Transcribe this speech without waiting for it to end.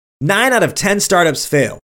9 out of 10 startups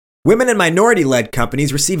fail. Women and minority-led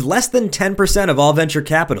companies receive less than 10% of all venture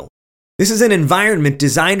capital. This is an environment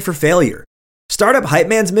designed for failure. Startup Hype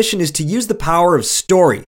Man's mission is to use the power of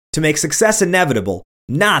story to make success inevitable,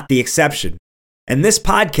 not the exception. And this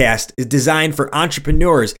podcast is designed for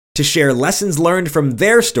entrepreneurs to share lessons learned from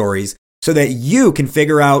their stories so that you can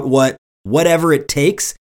figure out what whatever it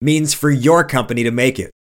takes means for your company to make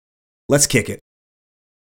it. Let's kick it.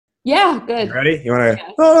 Yeah, good. You ready? You want to?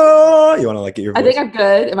 Yeah. Oh, you want to get your voice? I think I'm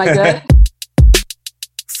good. Am I good?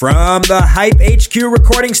 From the Hype HQ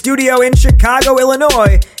recording studio in Chicago,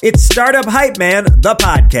 Illinois, it's Startup Hype Man, the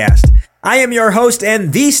podcast. I am your host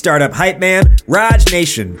and the Startup Hype Man, Raj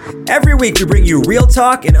Nation. Every week we bring you real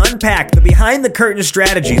talk and unpack the behind-the-curtain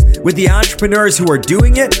strategies with the entrepreneurs who are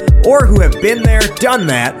doing it or who have been there, done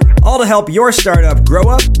that, all to help your startup grow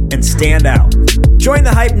up and stand out. Join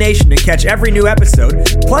the Hype Nation to catch every new episode,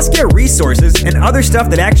 plus get resources and other stuff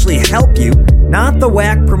that actually help you, not the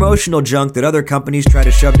whack promotional junk that other companies try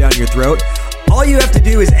to shove down your throat. All you have to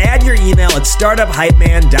do is add your email at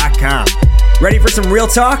startuphypeman.com. Ready for some real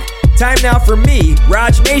talk? Time now for me,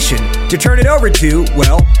 Raj Nation, to turn it over to,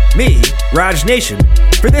 well, me, Raj Nation,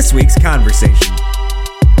 for this week's conversation.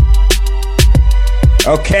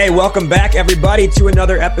 Okay, welcome back, everybody, to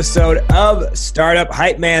another episode of Startup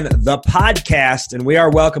Hype Man, the podcast. And we are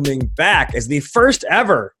welcoming back as the first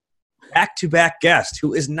ever back-to-back guest,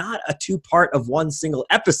 who is not a two-part of one single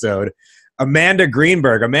episode, Amanda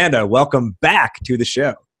Greenberg. Amanda, welcome back to the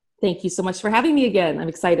show. Thank you so much for having me again. I'm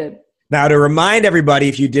excited. Now, to remind everybody,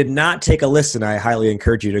 if you did not take a listen, I highly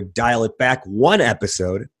encourage you to dial it back one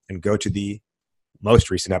episode and go to the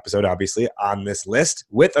most recent episode, obviously, on this list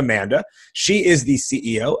with Amanda. She is the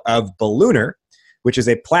CEO of Ballooner, which is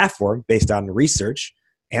a platform based on research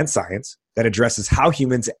and science that addresses how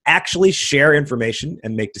humans actually share information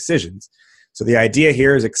and make decisions. So the idea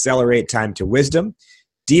here is accelerate time to wisdom,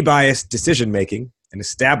 debias decision-making, and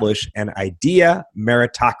establish an idea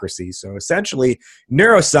meritocracy. So essentially,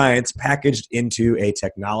 neuroscience packaged into a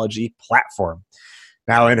technology platform.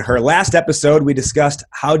 Now, in her last episode, we discussed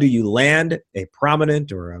how do you land a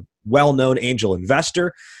prominent or a well-known angel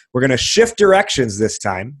investor. We're going to shift directions this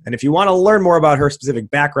time. And if you want to learn more about her specific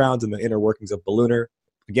backgrounds and the inner workings of Ballooner,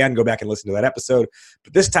 again, go back and listen to that episode.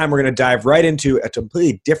 But this time, we're going to dive right into a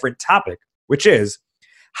completely different topic, which is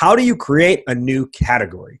how do you create a new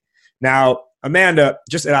category? Now, Amanda,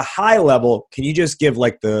 just at a high level, can you just give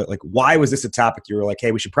why was this a topic you were like,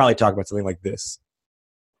 hey, we should probably talk about something like this?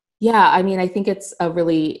 Yeah, I mean, I think it's a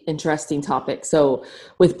really interesting topic. So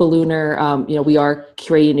with Ballooner, we are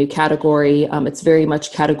creating a new category. It's very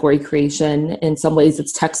much category creation. In some ways,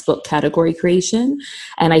 it's textbook category creation.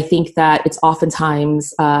 And I think that it's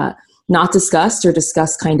oftentimes not discussed or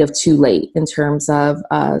discussed kind of too late in terms of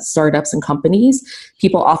startups and companies.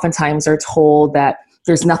 People oftentimes are told that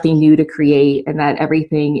there's nothing new to create and that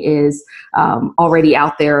everything is already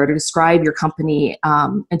out there to describe your company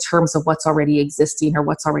in terms of what's already existing or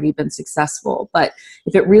what's already been successful. But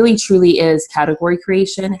if it really truly is category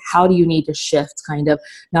creation, how do you need to shift kind of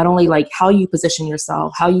not only like how you position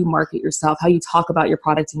yourself, how you market yourself, how you talk about your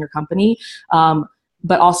product and your company,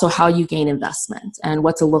 but also how you gain investment and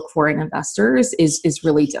what to look for in investors is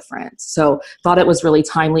really different. So thought it was really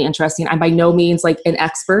timely, interesting. I'm by no means like an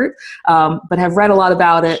expert, but have read a lot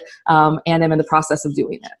about it and am in the process of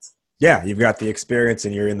doing it. Yeah, you've got the experience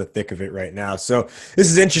and you're in the thick of it right now. So this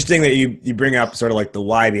is interesting that you bring up sort of like the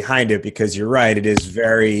why behind it, because you're right. It is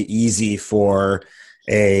very easy for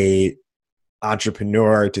a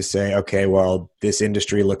entrepreneur to say, okay, well, this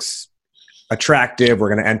industry looks attractive. We're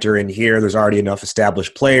going to enter in here. There's already enough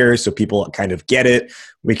established players, so people kind of get it.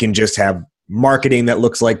 We can just have marketing that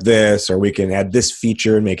looks like this, or we can add this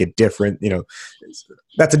feature and make it different.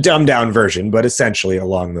 That's a dumbed down version, but essentially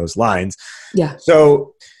along those lines. Yeah.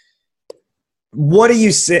 So what do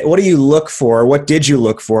you say? What do you look for? What did you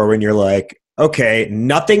look for when you're like, okay,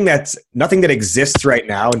 nothing that exists right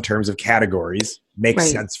now in terms of categories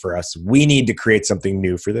makes sense for us. We need to create something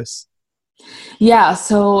new for this. Yeah.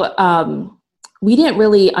 So, we didn't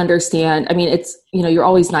really understand. I mean, it's, you're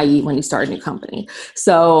always naive when you start a new company.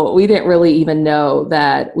 So we didn't really even know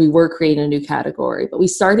that we were creating a new category, but we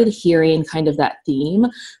started hearing kind of that theme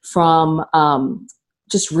from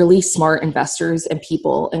just really smart investors and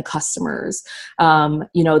people and customers.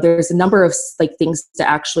 There's a number of things to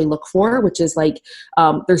actually look for, which is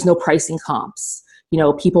there's no pricing comps.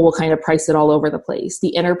 people will kind of price it all over the place.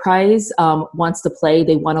 The enterprise wants to play,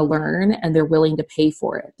 they want to learn, and they're willing to pay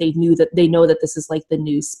for it. They know that this is like the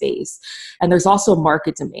new space. And there's also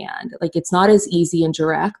market demand. Like, it's not as easy and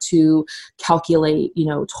direct to calculate,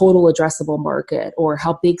 total addressable market or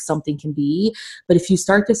how big something can be. But if you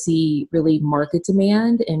start to see really market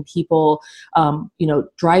demand and people,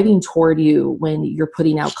 driving toward you when you're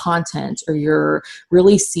putting out content, or you're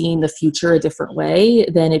really seeing the future a different way,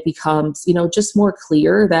 then it becomes, just more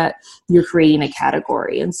clear that you're creating a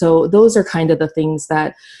category. And so those are kind of the things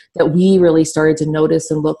that we really started to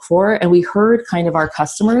notice and look for. And we heard kind of our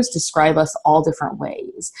customers describe us all different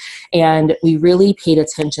ways. And we really paid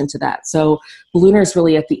attention to that. So Ballooner is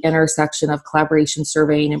really at the intersection of collaboration,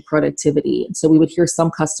 surveying, and productivity. And so we would hear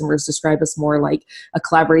some customers describe us more like a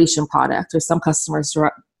collaboration product, or some customers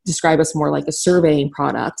describe us more like a surveying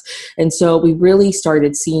product. And so we really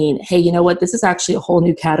started seeing, hey, you know what, this is actually a whole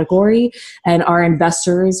new category, and our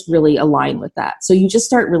investors really align with that. So you just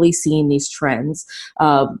start really seeing these trends,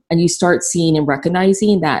 and you start seeing and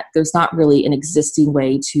recognizing that there's not really an existing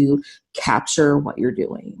way to capture what you're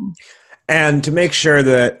doing. And to make sure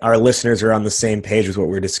that our listeners are on the same page with what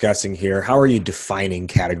we're discussing here, how are you defining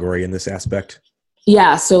category in this aspect?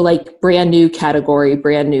 Yeah. So like brand new category,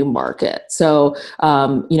 brand new market. So,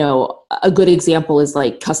 a good example is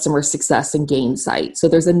like customer success and Gainsight. So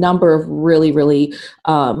there's a number of really, really,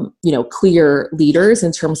 clear leaders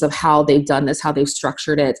in terms of how they've done this, how they've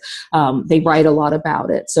structured it. They write a lot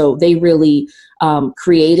about it. So they really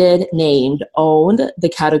created, named, owned the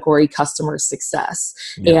category customer success.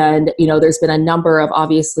 Yeah. And, there's been a number of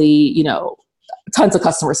obviously, tons of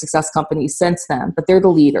customer success companies since then, but they're the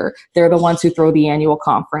leader. They're the ones who throw the annual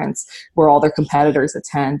conference where all their competitors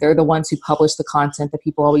attend. They're the ones who publish the content that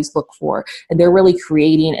people always look for. And they're really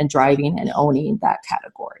creating and driving and owning that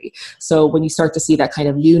category. So when you start to see that kind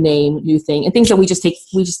of new name, new thing, and things that we just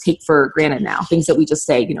take for granted now, things that we just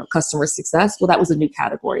say, customer success, well, that was a new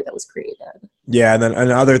category that was created. Yeah. And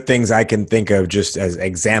then other things I can think of just as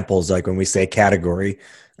examples, like when we say category,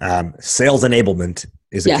 sales enablement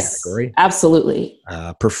is a category. Absolutely.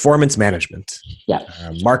 Performance management. Yeah.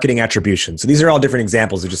 Marketing attribution. So these are all different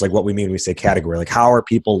examples of just like what we mean when we say category. Like, how are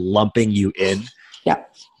people lumping you in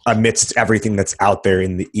amidst everything that's out there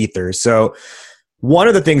in the ether? So one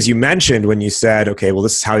of the things you mentioned when you said, okay, well,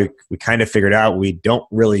 this is how we kind of figured out we don't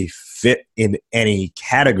really fit in any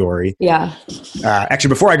category. Yeah. Actually,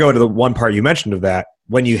 before I go to the one part you mentioned of that,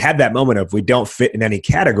 when you had that moment of we don't fit in any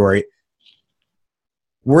category,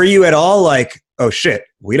 were you at all like, oh shit,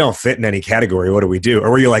 we don't fit in any category, what do we do? Or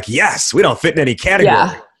were you like, yes, we don't fit in any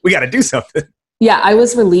category, we got to do something? Yeah, I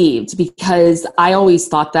was relieved because I always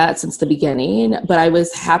thought that since the beginning, but I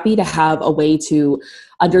was happy to have a way to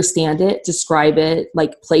understand it, describe it,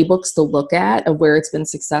 like playbooks to look at of where it's been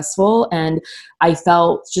successful. And I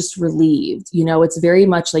felt just relieved. It's very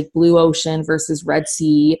much like blue ocean versus Red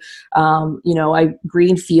Sea,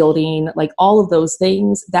 green fielding, like all of those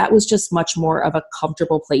things. That was just much more of a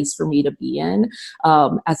comfortable place for me to be in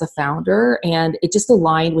as a founder. And it just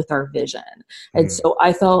aligned with our vision. And so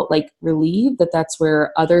I felt like relieved that that's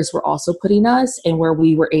where others were also putting us, and where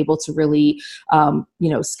we were able to really,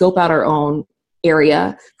 scope out our own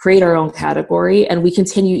area, create our own category. And we're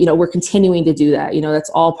continuing to do that. That's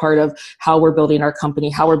all part of how we're building our company,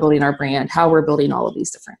 how we're building our brand, how we're building all of these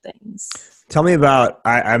different things. Tell me about,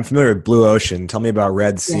 I'm familiar with blue ocean. Tell me about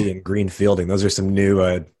Red Sea and green fielding. Those are some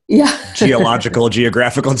new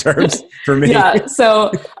geographical terms for me. Yeah.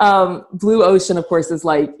 So blue ocean, of course, is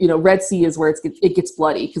like, Red Sea is where it gets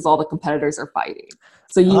bloody because all the competitors are fighting.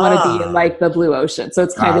 So you want to be in like the blue ocean. So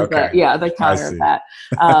it's kind of the counter of that.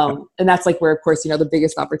 And that's like where, of course, the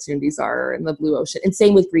biggest opportunities are in the blue ocean. And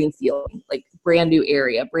same with green fielding, like brand new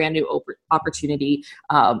area, brand new opportunity,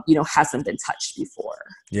 hasn't been touched before.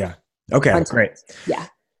 Yeah. Okay. Great. Yeah.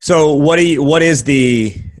 So what is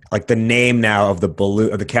the name now of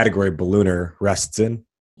the category Ballooner rests in?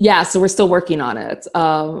 Yeah. So we're still working on it.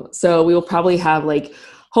 So we will probably have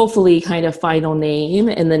hopefully kind of final name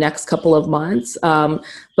in the next couple of months. Working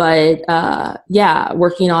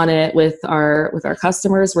on it with our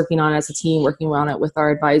customers, working on it as a team, working on it with our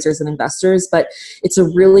advisors and investors. But it's a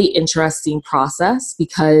really interesting process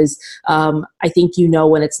because I think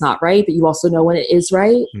when it's not right, but you also know when it is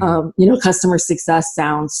right. Customer success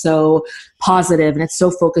sounds so positive, and it's so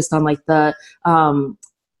focused on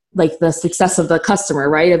the success of the customer,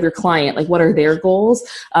 right? Of your client, like what are their goals?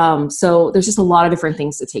 So there's just a lot of different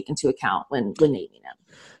things to take into account when naming them.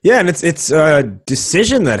 Yeah. And it's a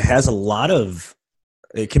decision that has a lot of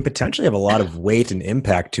it can potentially have a lot of weight and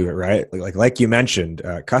impact to it, right? Like you mentioned,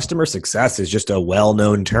 customer success is just a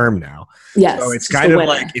well-known term now. Yes. So it's kind of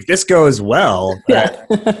like, if this goes well,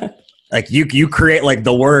 yeah. like you create like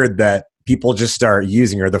the word that people just start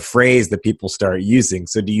using, or the phrase that people start using.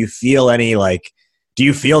 So do you feel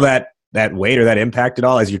that weight or that impact at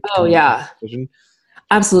all as you? Oh yeah,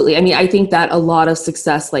 absolutely. I mean, I think that a lot of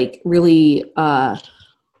success, like really,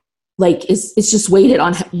 it's just weighted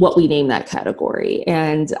on what we name that category,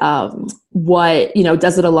 and what,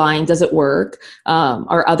 does it align, does it work,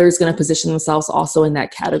 are others going to position themselves also in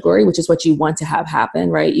that category, which is what you want to have happen,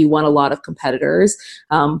 right? You want a lot of competitors,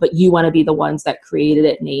 but you want to be the ones that created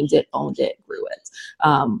it, named it, owned it, grew it.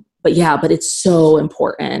 But it's so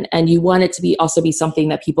important, and you want it to also be something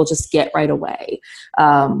that people just get right away.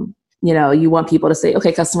 You want people to say,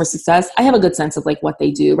 okay, customer success, I have a good sense of like what they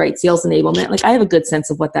do, right? Sales enablement, like I have a good sense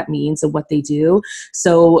of what that means and what they do.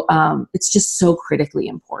 So it's just so critically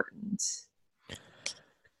important.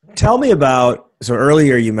 Tell me about, so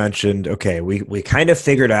earlier you mentioned, okay, we kind of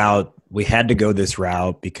figured out we had to go this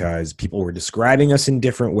route because people were describing us in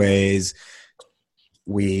different ways.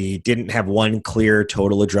 We didn't have one clear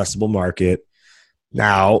total addressable market.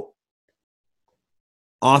 Now,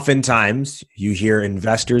 oftentimes you hear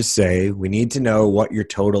investors say, we need to know what your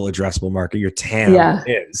total addressable market, your TAM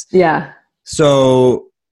is. Yeah. So,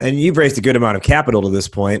 and you've raised a good amount of capital to this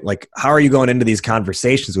point. Like, how are you going into these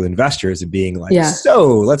conversations with investors and being like,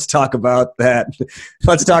 so let's talk about that.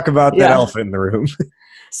 Let's talk about that elephant in the room.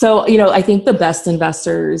 So, I think the best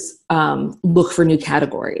investors look for new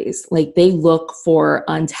categories. Like they look for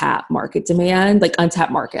untapped market demand, like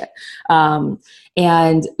untapped market.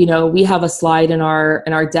 And we have a slide in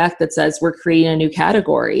our deck that says we're creating a new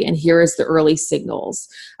category, and here is the early signals.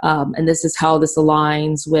 And this is how this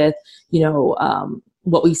aligns with,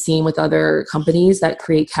 what we've seen with other companies that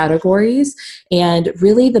create categories. And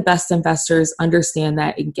really the best investors understand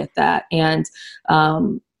that and get that. And,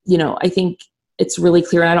 I think it's really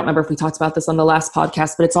clear, and I don't remember if we talked about this on the last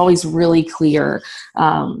podcast, but it's always really clear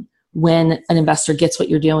when an investor gets what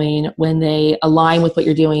you're doing, when they align with what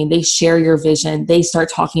you're doing, they share your vision, they start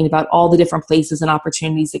talking about all the different places and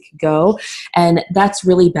opportunities it could go. And that's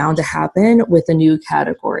really bound to happen with a new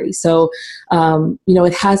category. So,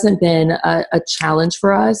 it hasn't been a challenge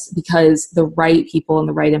for us because the right people and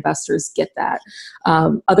the right investors get that.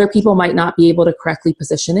 Other people might not be able to correctly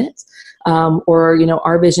position it. Or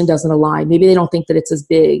our vision doesn't align. Maybe they don't think that it's as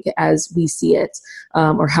big as we see it,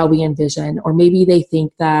 or how we envision, or maybe they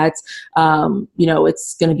think that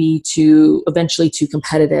it's going to be eventually too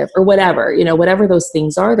competitive, or whatever. Whatever those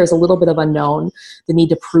things are, there's a little bit of unknown. The need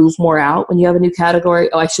to prove more out when you have a new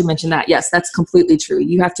category. Oh, I should mention that. Yes, that's completely true.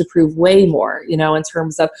 You have to prove way more. In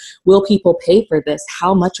terms of, will people pay for this?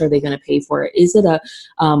 How much are they going to pay for it? Is it a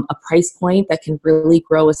price point that can really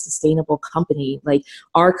grow a sustainable company? Like,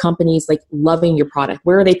 are companies like loving your product?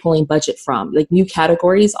 Where are they pulling budget from? Like new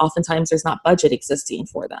categories, oftentimes there's not budget existing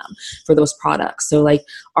for them, for those products. So like,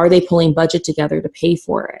 are they pulling budget together to pay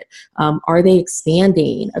for it? Are they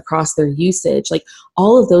expanding across their usage? Like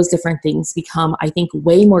all of those different things become, I think,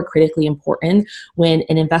 way more critically important when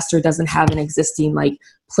an investor doesn't have an existing like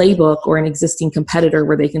playbook or an existing competitor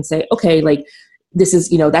where they can say, okay, like, this is,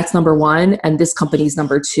 that's number one, and this company's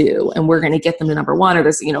number two, and we're going to get them to number one, or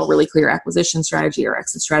there's, really clear acquisition strategy or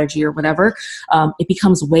exit strategy or whatever. It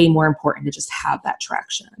becomes way more important to just have that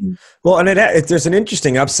traction. Well, and there's an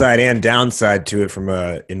interesting upside and downside to it from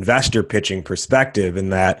a investor pitching perspective, in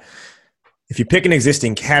that if you pick an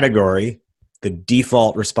existing category, the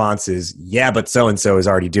default response is, yeah, but so-and-so is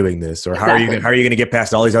already doing this, or Exactly. how are you going to get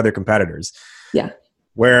past all these other competitors? Yeah.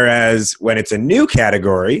 Whereas when it's a new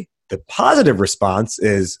category, the positive response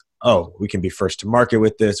is, oh, we can be first to market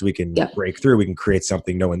with this. We can break through. We can create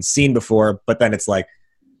something no one's seen before. But then it's like,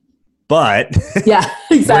 yeah,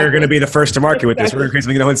 exactly. We're going to be the first to market with this. We're going to create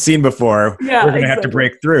something no one's seen before. Yeah, we're going to have to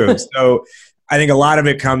break through. So I think a lot of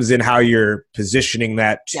it comes in how you're positioning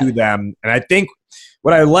that to them. And I think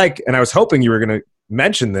what I like, and I was hoping you were going to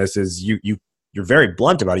mention this, is you're very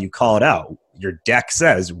blunt about it. You call it out. Your deck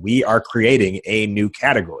says we are creating a new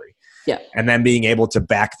category. Yeah. And then being able to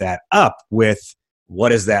back that up with what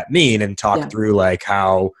does that mean, and talk through like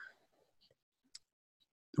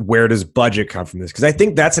where does budget come from this? Because I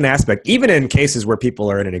think that's an aspect, even in cases where people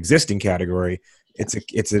are in an existing category,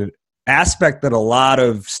 it's an aspect that a lot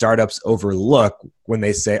of startups overlook when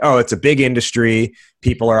they say, oh, it's a big industry.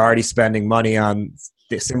 People are already spending money on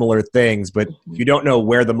similar things, but if you don't know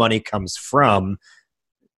where the money comes from,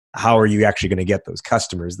 how are you actually going to get those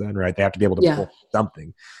customers then, right? They have to be able to pull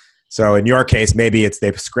something. So in your case, maybe it's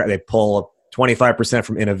they pull 25%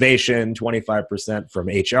 from innovation, 25% from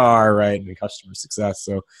HR, right, and customer success.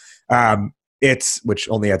 So it's, which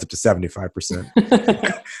only adds up to 75%.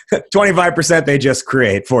 25% they just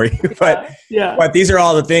create for you. But these are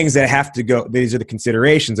all the things that have to go. These are the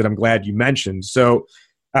considerations that I'm glad you mentioned. So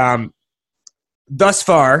thus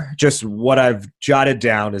far, just what I've jotted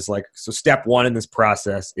down is like, so step one in this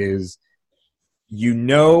process is, you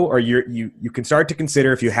can start to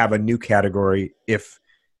consider, if you have a new category, if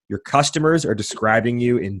your customers are describing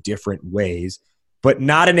you in different ways, but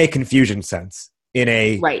not in a confusion sense, in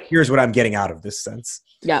a, here's what I'm getting out of this sense.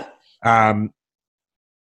 Yeah.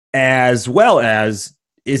 As well as,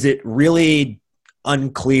 is it really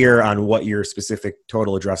unclear on what your specific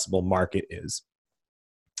total addressable market is?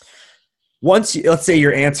 Let's say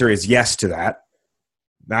your answer is yes to that.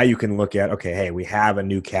 Now you can look at, okay, hey, we have a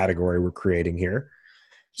new category we're creating here.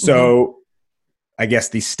 So I guess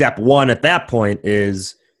the step one at that point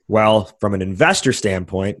is, well, from an investor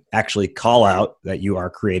standpoint, actually call out that you are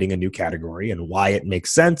creating a new category and why it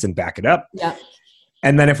makes sense and back it up. Yeah.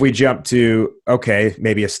 And then if we jump to, okay,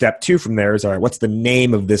 maybe a step two from there is, all right, what's the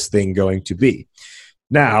name of this thing going to be?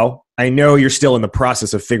 Now, I know you're still in the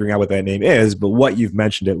process of figuring out what that name is, but what you've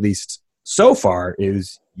mentioned, at least so far,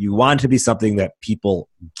 is you want it to be something that people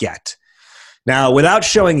get. Now, without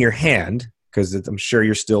showing your hand, because I'm sure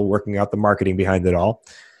you're still working out the marketing behind it all,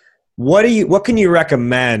 what can you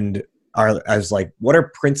recommend what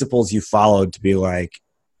are principles you followed to be like,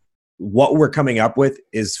 what we're coming up with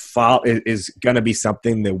is going to be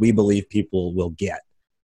something that we believe people will get?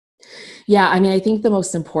 Yeah, I mean, I think the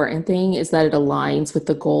most important thing is that it aligns with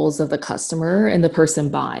the goals of the customer and the person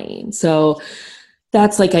buying. So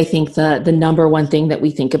that's like, I think the number one thing that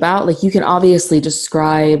we think about. Like, you can obviously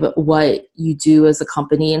describe what you do as a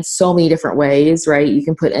company in so many different ways, right? You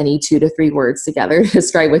can put any 2 to 3 words together to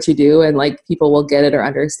describe what you do, and like people will get it or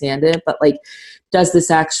understand it. But like, does this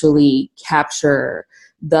actually capture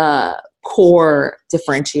the core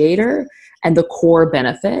differentiator and the core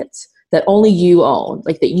benefit that only you own,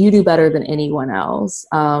 like that you do better than anyone else?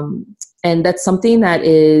 And that's something that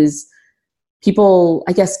is, people,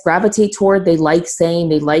 I guess, gravitate toward. They like saying,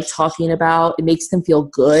 they like talking about. It makes them feel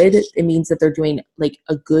good. It means that they're doing like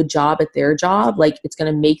a good job at their job. Like, it's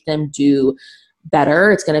going to make them do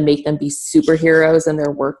better. It's going to make them be superheroes in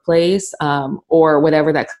their workplace, or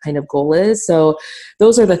whatever that kind of goal is. So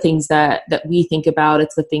those are the things that we think about.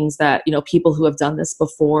 It's the things that, people who have done this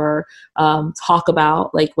before talk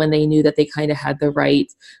about, like when they knew that they kind of had the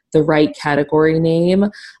right category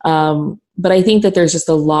name. But I think that there's just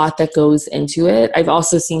a lot that goes into it. I've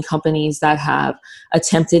also seen companies that have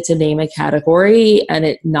attempted to name a category and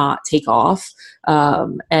it not take off.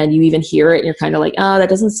 And you even hear it and you're kind of like, oh, that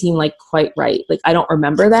doesn't seem like quite right. Like, I don't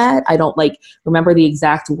remember that. I don't remember the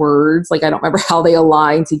exact words. Like, I don't remember how they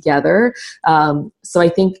align together. So I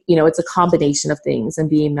think, it's a combination of things and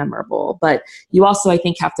being memorable. But you also, I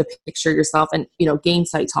think, have to picture yourself. And,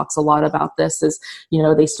 Gainsight talks a lot about this, is,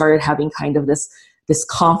 they started having kind of this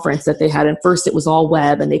conference that they had. And first it was all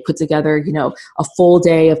web, and they put together, a full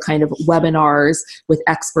day of kind of webinars with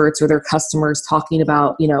experts or their customers talking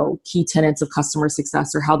about, key tenets of customer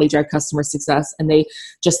success or how they drive customer success. And they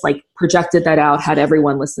just like projected that out, had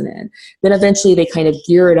everyone listen in. Then eventually they kind of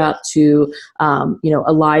gear it up to,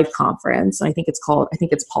 a live conference. I think it's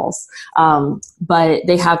Pulse. But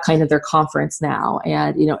they have kind of their conference now,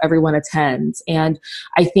 and, everyone attends. And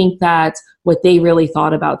I think that what they really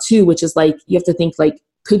thought about too, which is like, you have to think like,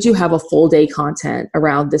 could you have a full day content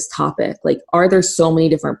around this topic? Like, are there so many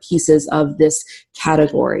different pieces of this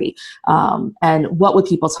category? And what would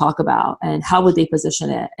people talk about, and how would they position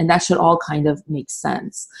it? And that should all kind of make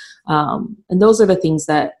sense. And those are the things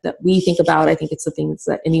that we think about. I think it's the things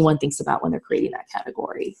that anyone thinks about when they're creating that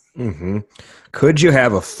category. Mm-hmm. Could you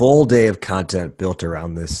have a full day of content built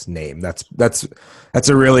around this name? That's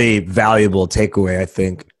a really valuable takeaway, I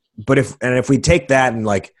think. But if we take that and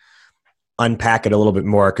like unpack it a little bit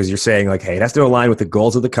more, because you're saying like, hey, it has to align with the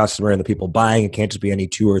goals of the customer and the people buying. It can't just be any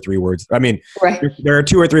 2 or 3 words. I mean, right. There are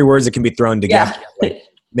 2 or 3 words that can be thrown together. Yeah. Like,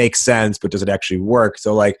 makes sense, but does it actually work?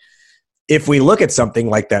 So like, if we look at something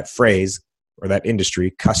like that phrase or that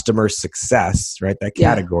industry, customer success, right? That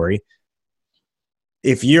category.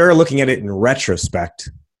 Yeah. If you're looking at it in retrospect,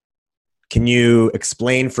 can you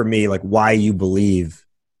explain for me like why you believe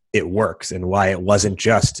it works and why it wasn't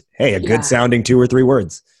just, hey, a good sounding 2 or 3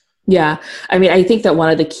 words? Yeah. I mean, I think that one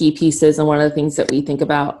of the key pieces and one of the things that we think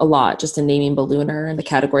about a lot just in naming Ballooner and the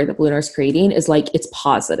category that Ballooner is creating is like, it's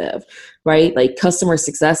positive, right? Like customer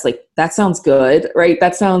success, like that sounds good, right?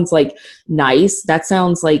 That sounds like nice. That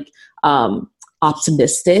sounds like,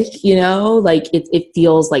 optimistic, like it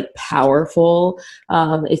feels like powerful.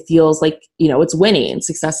 It feels like, it's winning,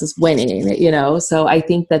 success is winning, so I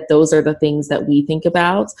think that those are the things that we think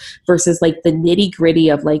about versus like the nitty gritty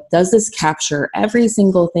of like, does this capture every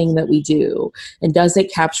single thing that we do? And does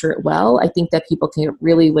it capture it well? I think that people can get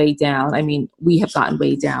really weighed down. I mean, we have gotten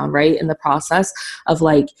weighed down, right, in the process of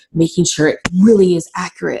like making sure it really is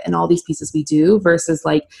accurate in all these pieces we do versus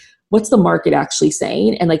like, what's the market actually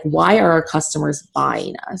saying? And like, why are our customers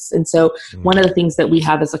buying us? And so one of the things that we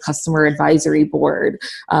have is a customer advisory board,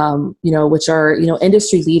 which are,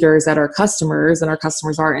 industry leaders that are customers, and our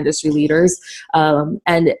customers are industry leaders.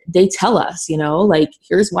 And they tell us, like,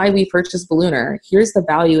 here's why we purchased Ballooner. Here's the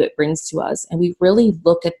value it brings to us. And we really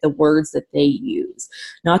look at the words that they use,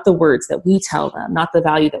 not the words that we tell them, not the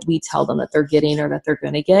value that we tell them that they're getting or that they're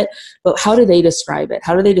going to get, but how do they describe it?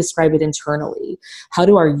 How do they describe it internally? How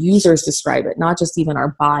do our users describe it? Not just even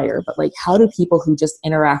our buyer, but like, how do people who just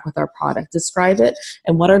interact with our product describe it?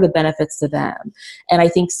 And what are the benefits to them? And I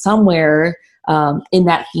think somewhere in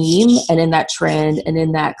that theme and in that trend and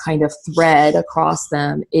in that kind of thread across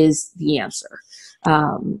them is the answer.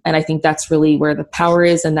 And I think that's really where the power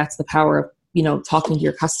is. And that's the power of, talking to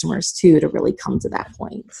your customers too, to really come to that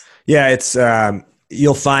point. Yeah. It's,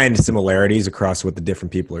 you'll find similarities across what the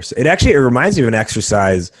different people are. It reminds me of an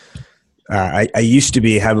exercise. I used to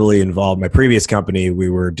be heavily involved. My previous company, we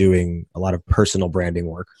were doing a lot of personal branding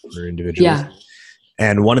work for individuals. Yeah.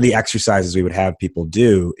 And one of the exercises we would have people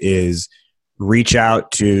do is reach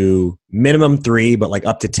out to minimum 3, but like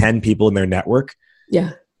up to 10 people in their network.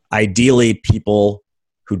 Yeah. Ideally, people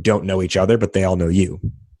who don't know each other, but they all know you.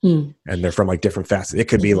 And they're from like different facets. It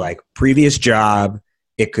could be like previous job.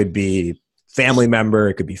 It could be family member.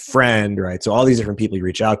 It could be friend, right? So all these different people you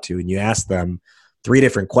reach out to and you ask them 3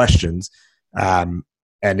 different questions. And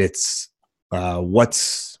it's, what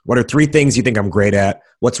are 3 things you think I'm great at?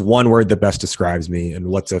 What's one word that best describes me? And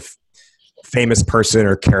what's a famous person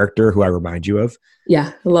or character who I remind you of?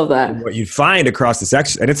 Yeah. I love that. And what you find across this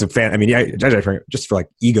and it's just for like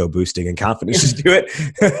ego boosting and confidence, just do it.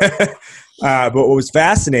 But what was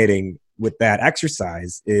fascinating with that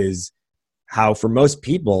exercise is how for most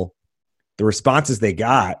people, the responses they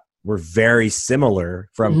got were very similar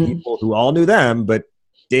from people who all knew them, but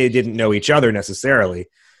they didn't know each other necessarily.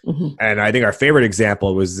 And I think our favorite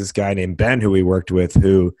example was this guy named Ben who we worked with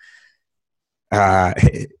who,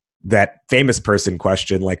 that famous person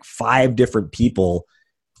question, like 5 different people,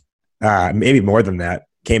 maybe more than that,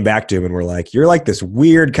 came back to him and were like, you're like this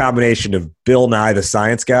weird combination of Bill Nye the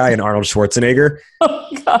Science Guy and Arnold Schwarzenegger. Oh,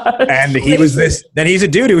 God. And he's a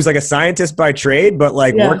dude who was like a scientist by trade, but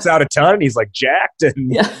like works out a ton and he's like jacked.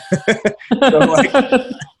 And so like,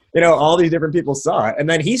 all these different people saw it. And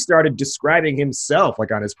then he started describing himself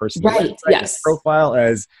like on his personal his profile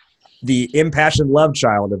as the impassioned love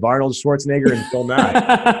child of Arnold Schwarzenegger and Bill Nye.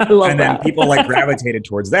 And then people like gravitated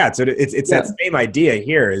towards that. So it's that same idea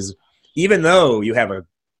here is even though you have a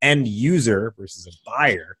end user versus a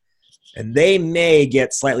buyer, and they may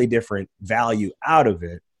get slightly different value out of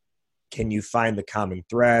it, can you find the common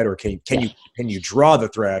thread, or can you draw the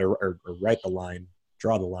thread or write the line,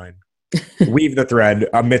 draw the line, weave the thread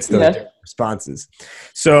amidst those different responses?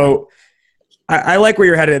 So I like where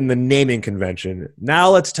you're headed in the naming convention. Now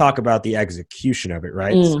let's talk about the execution of it,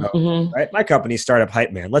 right? Right, my company, Startup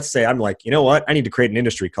Hype Man. Let's say I'm like, you know what? I need to create an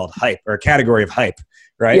industry called hype, or a category of hype,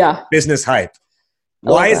 right? Yeah. Business hype.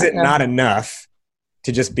 Why is it not enough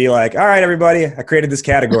to just be like, all right, everybody, I created this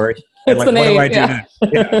category. And like, what do I do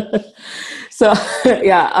next? So,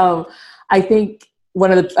 I think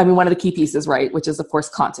one of the key pieces, right, which is of course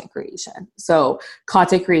content creation. So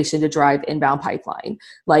content creation to drive inbound pipeline.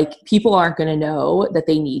 Like, people aren't going to know that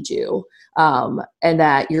they need you, and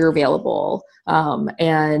that you're available,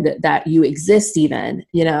 and that you exist even,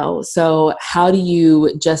 so how do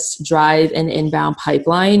you just drive an inbound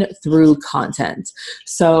pipeline through content?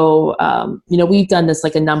 So, we've done this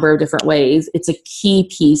like a number of different ways. It's a key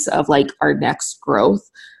piece of like our next growth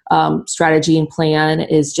strategy and plan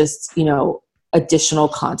is just, additional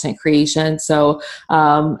content creation. So,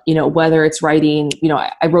 whether it's writing,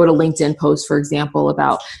 I wrote a LinkedIn post, for example,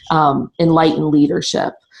 about enlightened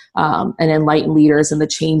leadership. And enlightened leaders and the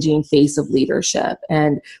changing face of leadership.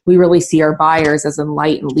 And we really see our buyers as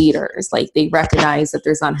enlightened leaders. Like, they recognize that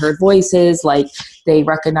there's unheard voices, like they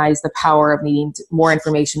recognize the power of needing more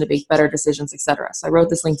information to make better decisions, et cetera. So I wrote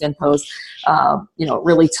this LinkedIn post, it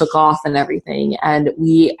really took off and everything. And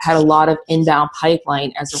we had a lot of inbound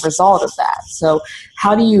pipeline as a result of that. So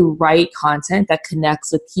how do you write content that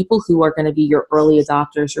connects with people who are going to be your early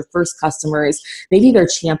adopters, your first customers? Maybe they're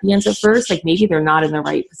champions at first, like maybe they're not in the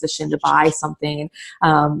right position position to buy something.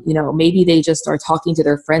 Maybe they just are talking to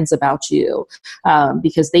their friends about you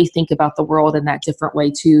because they think about the world in that different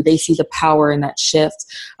way too. They see the power in that shift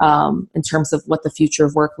in terms of what the future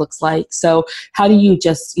of work looks like. So how do you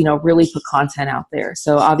just, really put content out there?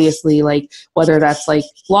 So obviously, like, whether that's like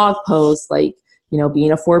blog posts, like,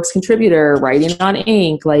 being a Forbes contributor, writing on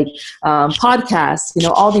Inc., like podcasts,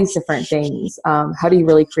 all these different things. How do you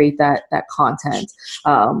really create that content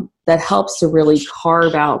that helps to really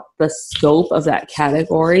carve out the scope of that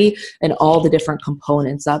category and all the different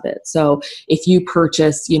components of it? So if you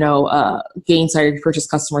purchase, Gainsight, if you purchase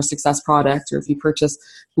customer success product, or if you purchase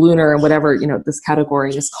Bluner and whatever, this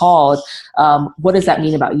category is called, what does that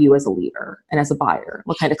mean about you as a leader and as a buyer?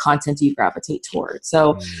 What kind of content do you gravitate towards?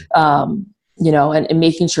 So, and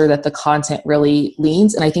making sure that the content really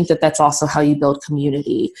leans. And I think that that's also how you build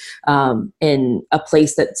community in a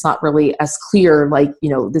place that's not really as clear, like,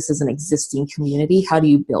 this is an existing community. How do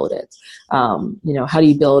you build it? How do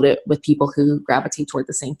you build it with people who gravitate toward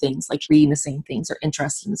the same things, like reading the same things or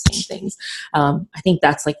interested in the same things? I think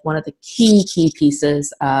that's like one of the key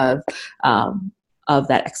pieces of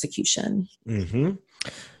that execution. Mm-hmm.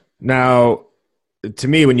 Now, to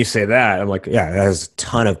me, when you say that, I'm like, yeah, that has a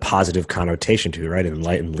ton of positive connotation to it, right?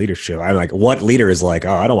 Enlightened leadership. I'm like, what leader is like,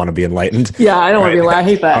 oh, I don't want to be enlightened. Yeah, I don't want to be enlightened. I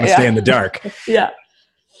hate that. I want to stay in the dark. Yeah.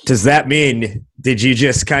 Does that mean, did you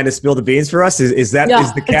just kind of spill the beans for us? Is that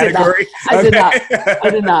the category? I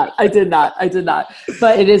did not.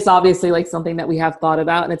 But it is obviously like something that we have thought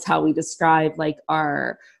about, and it's how we describe like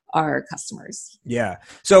our customers. Yeah.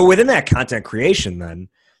 So within that content creation then,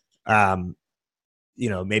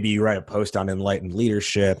 maybe you write a post on enlightened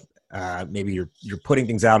leadership. Maybe you're putting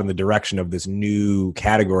things out in the direction of this new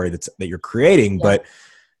category that you're creating. Yeah. But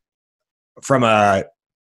from a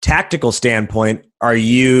tactical standpoint, are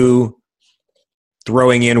you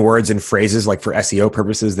throwing in words and phrases like for SEO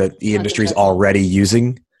purposes that the industry is already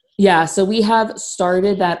using? Yeah. So we have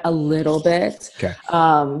started that a little bit. Okay.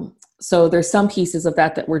 So there's some pieces of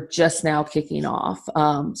that we're just now kicking off,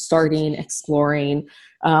 starting, exploring,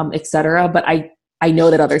 et cetera. But I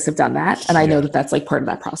know that others have done that, and I know that that's like part of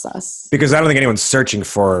that process. Because I don't think anyone's searching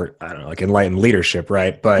for, I don't know, like enlightened leadership,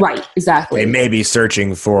 right? But right, exactly. They may be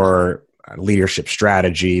searching for leadership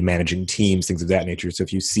strategy, managing teams, things of that nature. So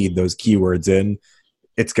if you seed those keywords in,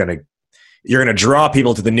 you're gonna draw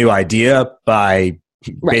people to the new idea by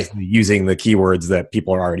basically using the keywords that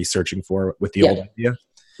people are already searching for with the old idea.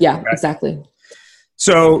 Yeah, okay. Exactly.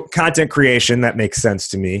 So content creation, that makes sense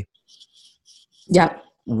to me. Yeah.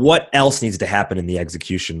 What else needs to happen in the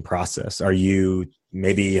execution process? Are you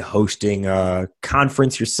maybe hosting a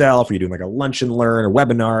conference yourself? Are you doing like a lunch and learn or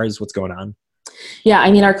webinars? What's going on? Yeah,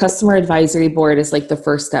 I mean, our customer advisory board is like the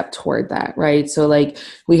first step toward that, right? So like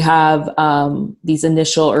we have these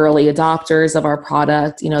initial early adopters of our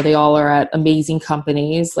product. They all are at amazing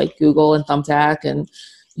companies like Google and Thumbtack and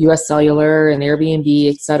US Cellular and Airbnb,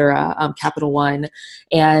 et cetera, Capital One.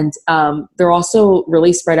 And they're also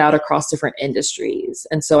really spread out across different industries.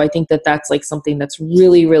 And so I think that that's like something that's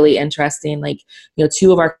really, really interesting. Like,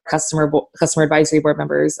 two of our customer advisory board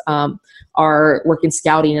members are working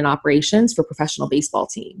scouting and operations for professional baseball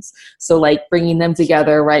teams. So like bringing them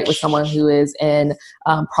together, right, with someone who is in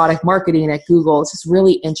product marketing at Google, it's just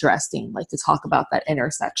really interesting, like to talk about that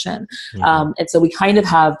intersection. Mm-hmm. And so we kind of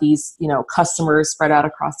have these, customers spread out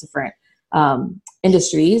across different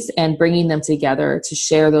industries, and bringing them together to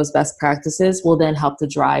share those best practices will then help to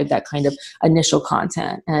drive that kind of initial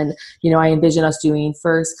content. And, I envision us doing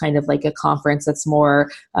first kind of like a conference that's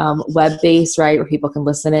more web-based, right, where people can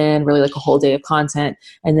listen in, really like a whole day of content.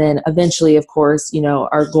 And then eventually, of course,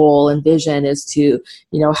 our goal and vision is to,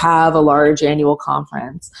 have a large annual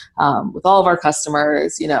conference with all of our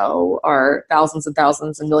customers, our thousands and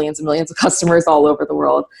thousands and millions of customers all over the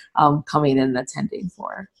world coming and attending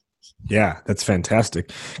for. Yeah, that's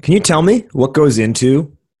fantastic. Can you tell me what goes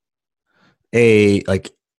into how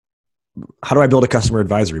do I build a customer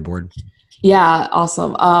advisory board? Yeah,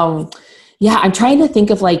 awesome. I'm trying to think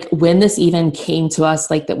of like when this even came to us,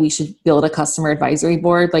 like that we should build a customer advisory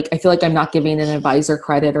board. Like, I feel like I'm not giving an advisor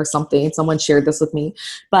credit or something. Someone shared this with me,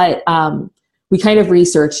 but we kind of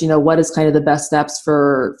researched, what is kind of the best steps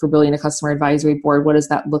for building a customer advisory board? What does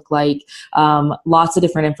that look like? Lots of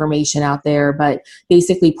different information out there, but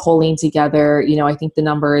basically pulling together, I think the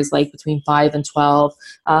number is like between 5 and 12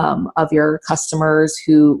 of your customers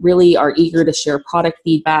who really are eager to share product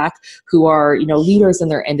feedback, who are, leaders in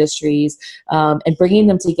their industries, and bringing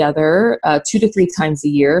them together 2 to 3 times a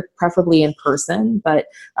year, preferably in person. But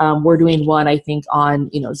we're doing one, I think, on,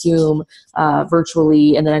 Zoom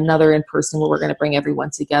virtually, and then another in person where we're going to bring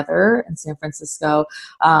everyone together in San Francisco.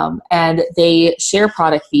 And they share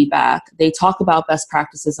product feedback. They talk about best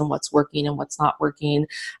practices and what's working and what's not working.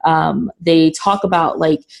 They talk about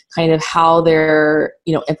like kind of how they're,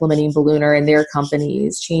 implementing Ballooner in their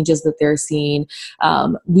companies, changes that they're seeing.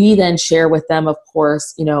 We then share with them, of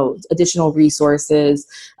course, additional resources,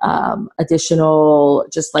 additional,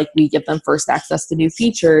 just like we give them first access to new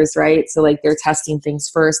features, right? So like they're testing things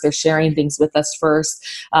first, they're sharing things with us first,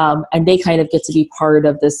 and they kind of get to be part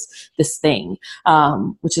of this thing,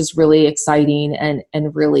 which is really exciting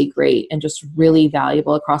and really great and just really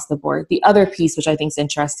valuable across the board. The other piece, which I think is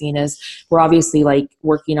interesting, is we're obviously like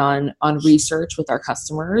working on research with our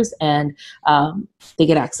customers, and they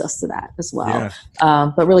get access to that as well.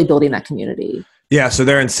 Yeah. But really building that community. Yeah, so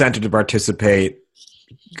they're incented to participate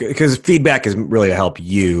because feedback is really to help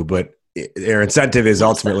you, but their incentive is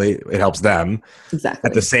ultimately it helps them. Exactly.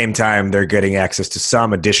 At the same time, they're getting access to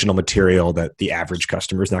some additional material that the average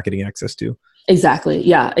customer is not getting access to. Exactly.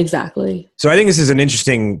 Yeah, exactly. So I think this is an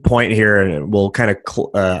interesting point here, and we'll kind of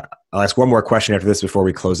I'll ask one more question after this before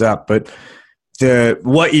we close up. But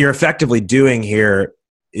what you're effectively doing here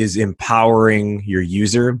is empowering your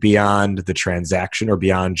user beyond the transaction or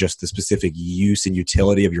beyond just the specific use and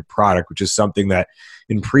utility of your product, which is something that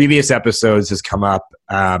in previous episodes has come up,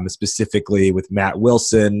 specifically with Matt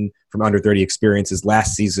Wilson from Under 30 Experiences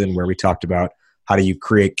last season, where we talked about how do you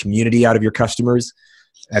create community out of your customers.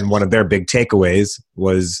 And one of their big takeaways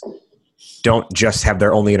was don't just have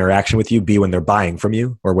their only interaction with you be when they're buying from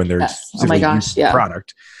you or when they're using the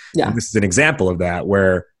product. Yeah. And this is an example of that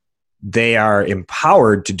where they are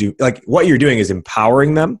empowered to do, like what you're doing is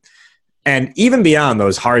empowering them. And even beyond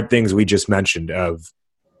those hard things we just mentioned of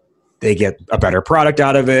they get a better product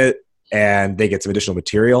out of it and they get some additional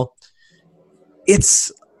material.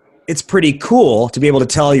 It's pretty cool to be able to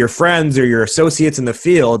tell your friends or your associates in the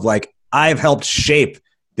field, like I've helped shape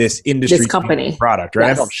this industry, this company product, right?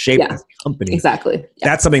 I've helped shape this company. Exactly. Yeah.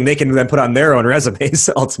 That's something they can then put on their own resumes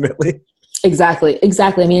ultimately. Exactly.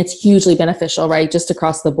 I mean, it's hugely beneficial, right? Just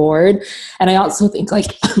across the board. And I also think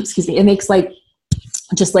like, excuse me, it makes like,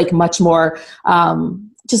 just like much more,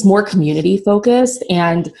 just more community focused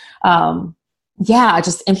and,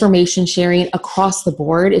 just information sharing across the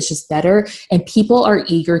board is just better. And people are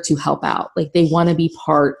eager to help out. Like they want to be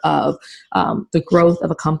part of the growth of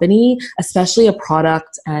a company, especially a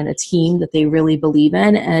product and a team that they really believe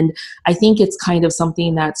in. And I think it's kind of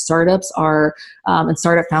something that startups are, and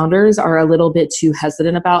startup founders are a little bit too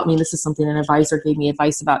hesitant about. I mean, this is something an advisor gave me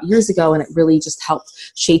advice about years ago, and it really just helped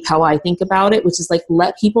shape how I think about it, which is like,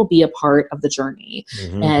 let people be a part of the journey.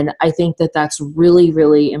 Mm-hmm. And I think that that's really,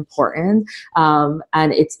 really important.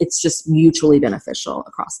 And it's just mutually beneficial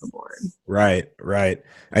across the board. Right.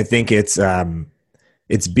 I think it's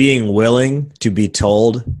being willing to be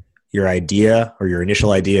told your idea or your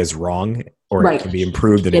initial idea is wrong or it can be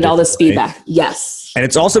improved. Get all this feedback. Yes. And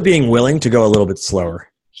it's also being willing to go a little bit slower.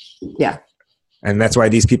 Yeah. And that's why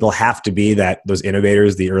these people have to be those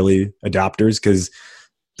innovators, the early adopters, because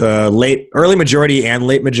the early majority and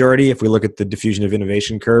late majority, if we look at the diffusion of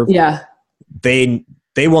innovation curve,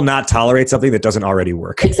 they will not tolerate something that doesn't already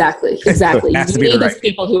work. Exactly. So it has to be you need those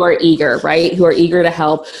people who are eager, right? Who are eager to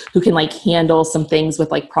help, who can like handle some things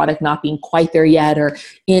with like product not being quite there yet, or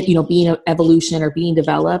being an evolution or being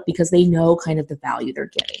developed, because they know kind of the value they're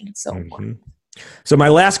getting. It's so important. So my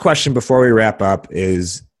last question before we wrap up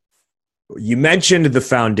is, you mentioned the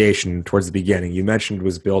foundation towards the beginning. You mentioned it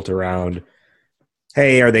was built around,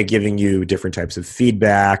 hey, are they giving you different types of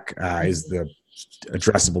feedback? Is the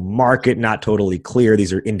addressable market not totally clear?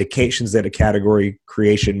 These are indications that a category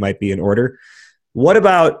creation might be in order. What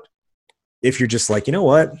about if you're just like, you know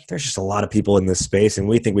what, there's just a lot of people in this space and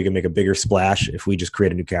we think we can make a bigger splash if we just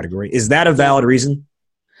create a new category? Is that a valid reason?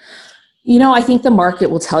 I think the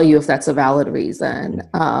market will tell you if that's a valid reason.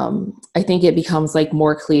 I think it becomes like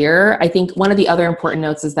more clear. I think one of the other important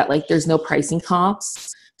notes is that like there's no pricing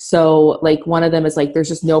comps. So like one of them is like, there's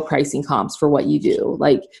just no pricing comps for what you do.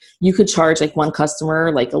 Like you could charge like one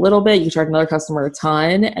customer like a little bit, you charge another customer a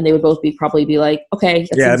ton, and they would both probably be like, okay,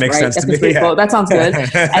 that makes sense to me. Yeah. That sounds good.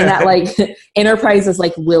 And that like enterprise is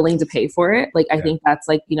like willing to pay for it. Like I think that's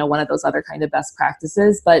like, one of those other kind of best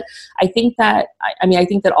practices. But I think that, I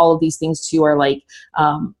think that all of these things too are like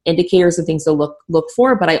indicators of things to look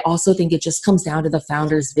for. But I also think it just comes down to the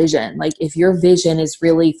founder's vision. Like if your vision is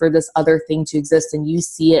really for this other thing to exist and you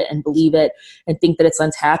see it and believe it and think that it's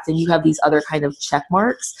untapped and you have these other kind of check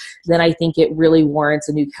marks, then I think it really warrants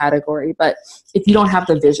a new category. But if you don't have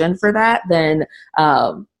the vision for that, then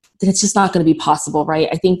then it's just not going to be possible, right?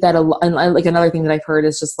 I think that, and like another thing that I've heard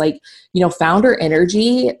is just like, founder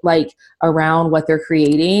energy, like around what they're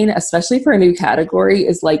creating, especially for a new category,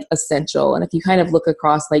 is like essential. And if you kind of look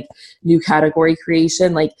across like new category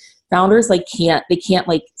creation, like founders like can't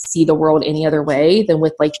like see the world any other way than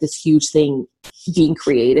with like this huge thing being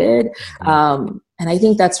created. And I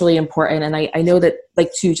think that's really important. And I know that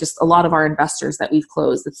like too, just a lot of our investors that we've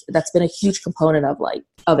closed, that's been a huge component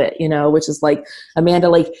of it, which is like, Amanda,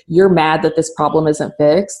 like you're mad that this problem isn't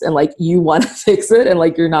fixed and like you want to fix it and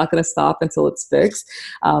like you're not going to stop until it's fixed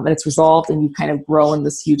and it's resolved and you kind of grow in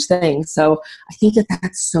this huge thing. So I think that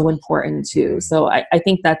that's so important too. So I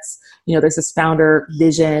think that's, there's this founder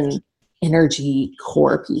vision, energy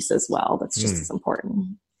core piece as well. That's just as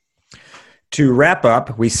important. To wrap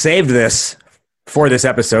up, we saved this for this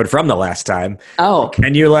episode from the last time. Oh.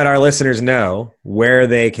 Can you let our listeners know where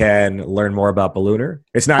they can learn more about Ballooner?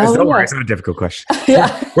 It's not it's not a difficult question.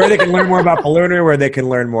 Yeah. Where they can learn more about Ballooner, where they can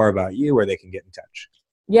learn more about you, where they can get in touch.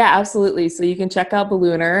 Yeah, absolutely. So you can check out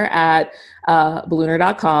Ballooner at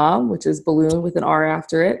ballooner.com, which is balloon with an R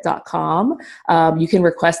after it.com. You can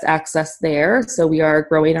request access there. So we are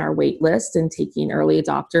growing our wait list and taking early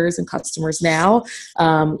adopters and customers now.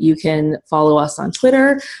 You can follow us on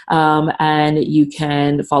Twitter and you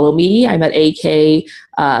can follow me. I'm at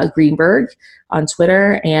AK Greenberg on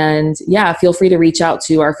Twitter. And yeah, feel free to reach out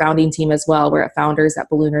to our founding team as well. We're at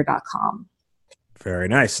founders@ballooner.com. Very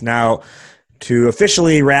nice. Now, to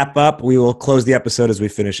officially wrap up, we will close the episode as we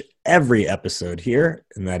finish every episode here,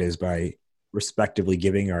 and that is by respectively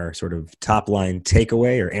giving our sort of top line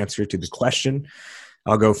takeaway or answer to the question.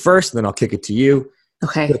 I'll go first, and then I'll kick it to you.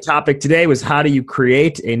 Okay. The topic today was how do you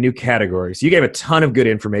create a new category? So you gave a ton of good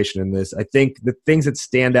information in this. I think the things that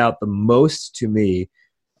stand out the most to me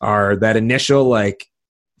are that initial, like,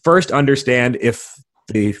 first understand if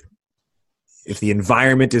the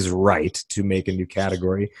environment is right to make a new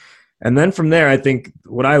category. And then from there, I think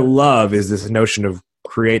what I love is this notion of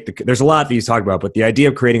there's a lot that you talk about, but the idea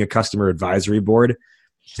of creating a customer advisory board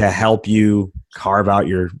to help you carve out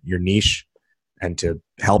your niche and to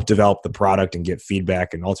help develop the product and get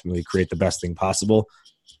feedback and ultimately create the best thing possible.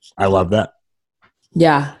 I love that.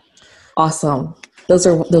 Yeah. Awesome. Those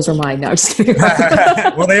are mine. No, I'm just kidding.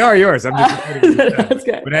 Well, they are yours. I'm just That's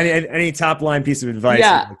good. But any top line piece of advice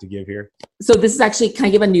you'd like to give here? So this is actually, can I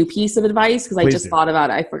give a new piece of advice? Because I just thought about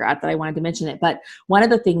it. I forgot that I wanted to mention it. But one of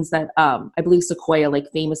the things that I believe Sequoia like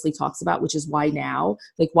famously talks about, which is why now,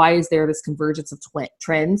 like why is there this convergence of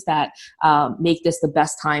trends that make this the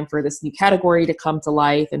best time for this new category to come to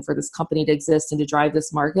life and for this company to exist and to drive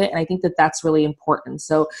this market? And I think that that's really important.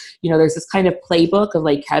 So, there's this kind of playbook of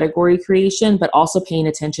like category creation, but also paying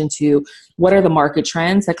attention to what are the market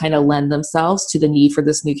trends that kind of lend themselves to the need for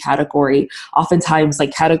this new category. Oftentimes,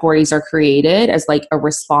 like categories are created as like a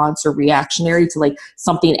response or reactionary to like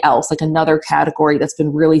something else, like another category that's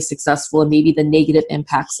been really successful and maybe the negative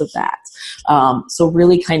impacts of that. So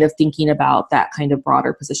really kind of thinking about that kind of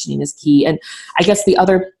broader positioning is key. And I guess the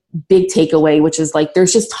other big takeaway, which is like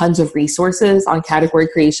there's just tons of resources on category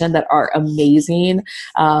creation that are amazing,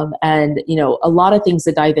 and a lot of things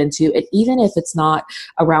to dive into. And even if it's not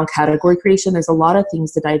around category creation, there's a lot of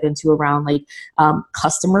things to dive into around like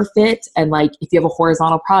customer fit, and like if you have a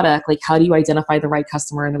horizontal product, like how do you identify the right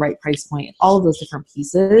customer and the right price point, and all of those different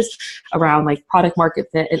pieces around like product market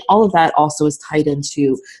fit, and all of that also is tied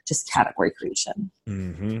into just category creation.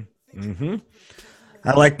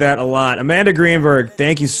 I like that a lot. Amanda Greenberg,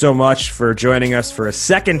 thank you so much for joining us for a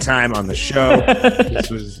second time on the show. This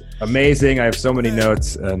was amazing. I have so many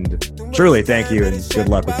notes, and truly thank you, and good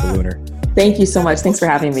luck with Ballooner. Thank you so much. Thanks for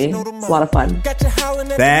having me. It's a lot of fun.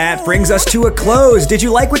 That brings us to a close. Did you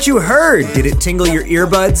like what you heard? Did it tingle your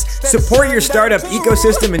earbuds? Support your startup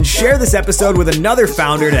ecosystem and share this episode with another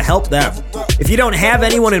founder to help them. If you don't have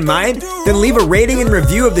anyone in mind, then leave a rating and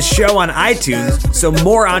review of the show on iTunes so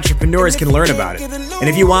more entrepreneurs can learn about it. And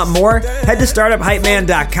if you want more, head to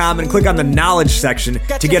startuphypeman.com and click on the knowledge section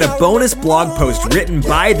to get a bonus blog post written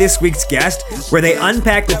by this week's guest where they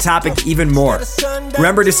unpack the topic even more.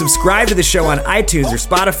 Remember to subscribe to the show on iTunes or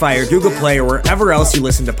Spotify or Google Play or wherever else you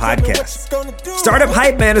listen to podcasts. Startup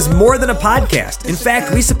Hype Man is more than a podcast. In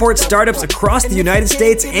fact, we support startups across the United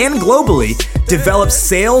States and globally develop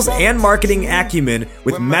sales and marketing acumen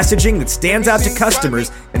with messaging that stands out to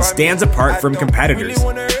customers and stands apart from competitors.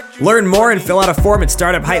 Learn more and fill out a form at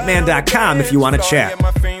startuphypeman.com if you want to chat.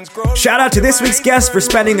 Shout out to this week's guests for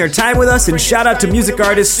spending their time with us, and shout out to music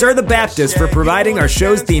artist Sir the Baptist for providing our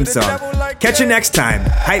show's theme song. Catch you next time.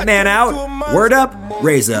 Hype Man out. Word up.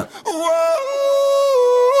 Raise up.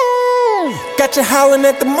 Got you howling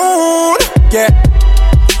at the moon. Yeah.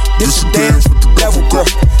 This dance with the devil, bro.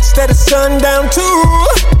 instead of sundown too.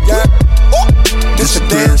 Yeah, this a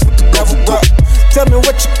dance with the devil, girl. Tell me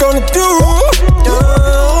what you gonna do.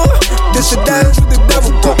 This a dance with the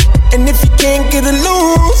devil, girl. And if you can't get it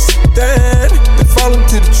loose, then fall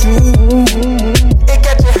into the truth. It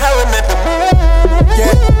got you howling at the moon.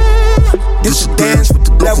 Yeah, this a dance with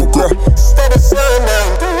the devil, girl. Instead of sundown.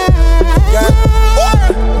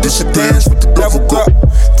 Yeah, this a dance with the devil, girl.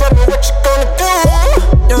 Tell me what you gonna do.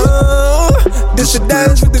 This a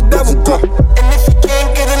dance with the devil, girl. And if you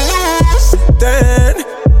can't get it loose, then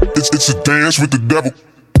it's a dance with the devil.